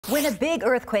When a big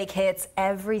earthquake hits,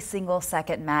 every single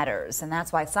second matters, and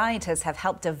that's why scientists have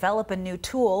helped develop a new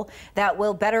tool that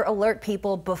will better alert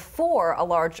people before a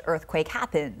large earthquake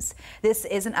happens. This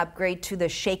is an upgrade to the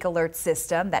ShakeAlert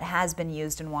system that has been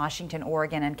used in Washington,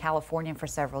 Oregon, and California for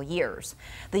several years.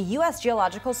 The U.S.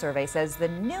 Geological Survey says the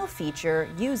new feature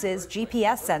uses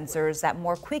GPS sensors that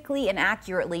more quickly and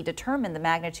accurately determine the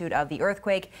magnitude of the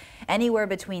earthquake, anywhere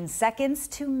between seconds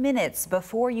to minutes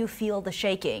before you feel the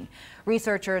shaking.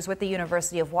 Researchers with the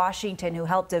University of Washington who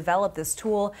helped develop this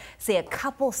tool say a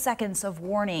couple seconds of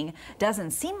warning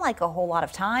doesn't seem like a whole lot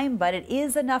of time, but it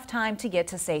is enough time to get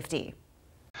to safety.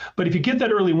 But if you get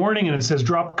that early warning and it says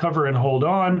drop cover and hold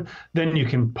on, then you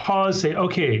can pause, say,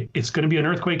 okay, it's going to be an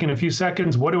earthquake in a few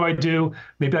seconds. What do I do?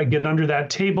 Maybe I get under that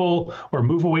table or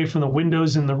move away from the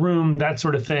windows in the room, that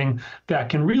sort of thing that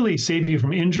can really save you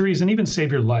from injuries and even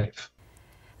save your life.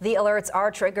 The alerts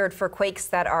are triggered for quakes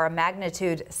that are a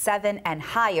magnitude 7 and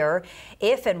higher.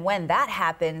 If and when that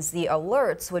happens, the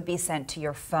alerts would be sent to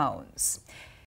your phones.